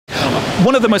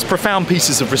one of the most profound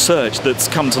pieces of research that's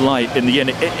come to light in the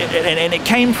end, and it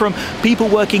came from people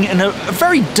working in a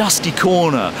very dusty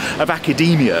corner of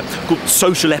academia called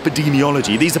social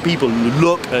epidemiology. These are people who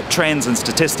look at trends and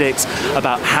statistics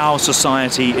about how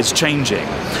society is changing.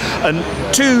 And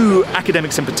two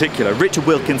academics in particular, Richard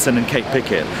Wilkinson and Kate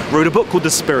Pickett, wrote a book called The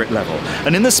Spirit Level.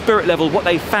 And in The Spirit Level, what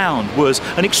they found was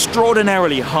an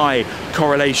extraordinarily high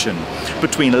correlation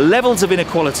between levels of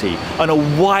inequality and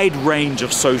a wide range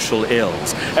of social ills.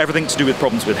 Everything to do with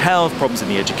problems with health, problems in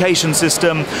the education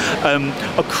system.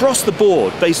 Across the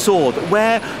board, they saw that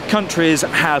where countries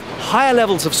have higher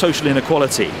levels of social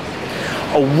inequality,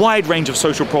 a wide range of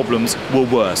social problems were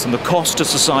worse, and the cost to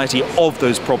society of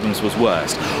those problems was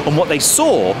worse. And what they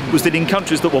saw was that in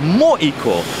countries that were more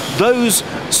equal, those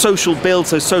social bills,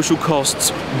 those social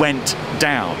costs went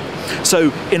down.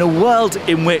 So in a world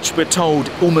in which we're told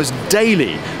almost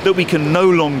daily that we can no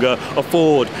longer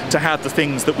afford to have the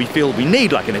things that we feel we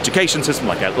need, like an education system,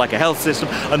 like a health system,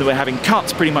 and that we're having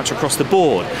cuts pretty much across the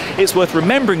board, it's worth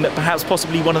remembering that perhaps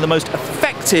possibly one of the most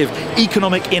effective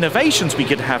economic innovations we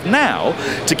could have now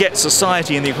to get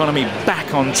society and the economy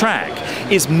back on track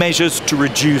is measures to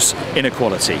reduce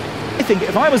inequality. I think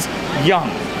if I was young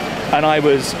and I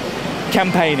was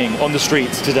campaigning on the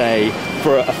streets today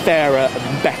for a fairer,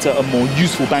 better and more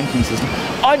useful banking system,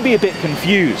 I'd be a bit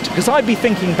confused, because I'd be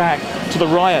thinking back to the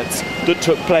riots that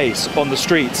took place on the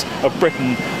streets of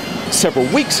Britain several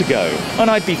weeks ago, and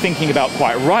I'd be thinking about,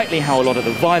 quite rightly, how a lot of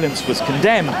the violence was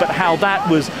condemned, but how that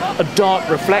was a dark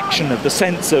reflection of the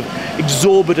sense of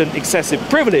exorbitant excessive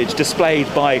privilege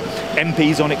displayed by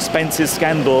MPs on expenses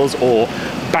scandals or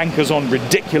bankers on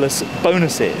ridiculous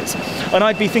bonuses. And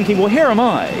I'd be thinking, well, here am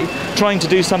I trying to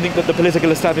do something that the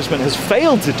political establishment has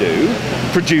failed to do,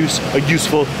 produce a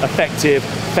useful, effective,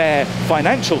 fair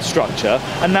financial structure,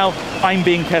 and now I'm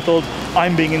being kettled,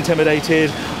 I'm being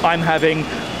intimidated, I'm having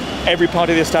every part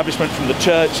of the establishment, from the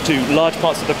church to large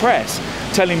parts of the press,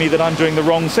 telling me that I'm doing the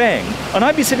wrong thing. And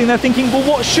I'd be sitting there thinking, well,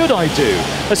 what should I do?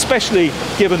 Especially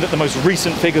given that the most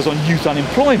recent figures on youth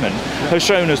unemployment have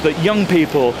shown us that young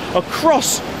people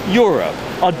across Europe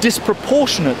are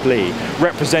disproportionately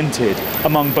represented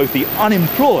among both the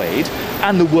unemployed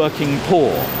and the working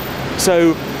poor.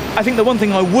 So I think the one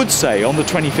thing I would say on the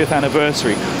 25th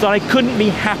anniversary is that I couldn't be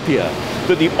happier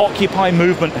that the Occupy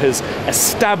movement has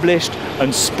established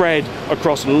and spread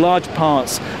across large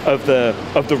parts of the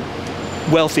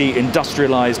wealthy,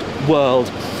 industrialized world,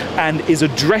 and is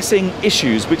addressing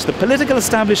issues which the political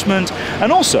establishment,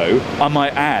 and also, I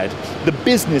might add, the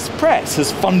business press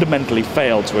has fundamentally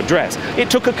failed to address. It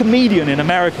took a comedian in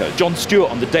America, Jon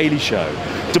Stewart on The Daily Show,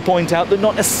 to point out that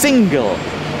not a single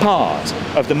part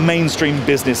of the mainstream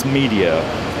business media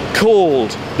called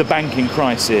the banking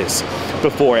crisis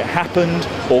before it happened,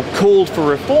 or called for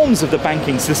reforms of the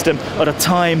banking system at a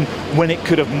time when it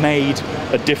could have made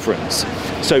a difference.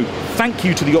 So thank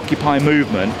you to the Occupy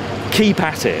movement. Keep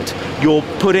at it. You're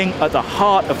putting at the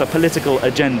heart of the political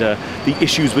agenda the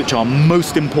issues which are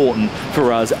most important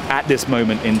for us at this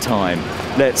moment in time.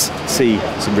 Let's see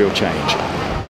some real change.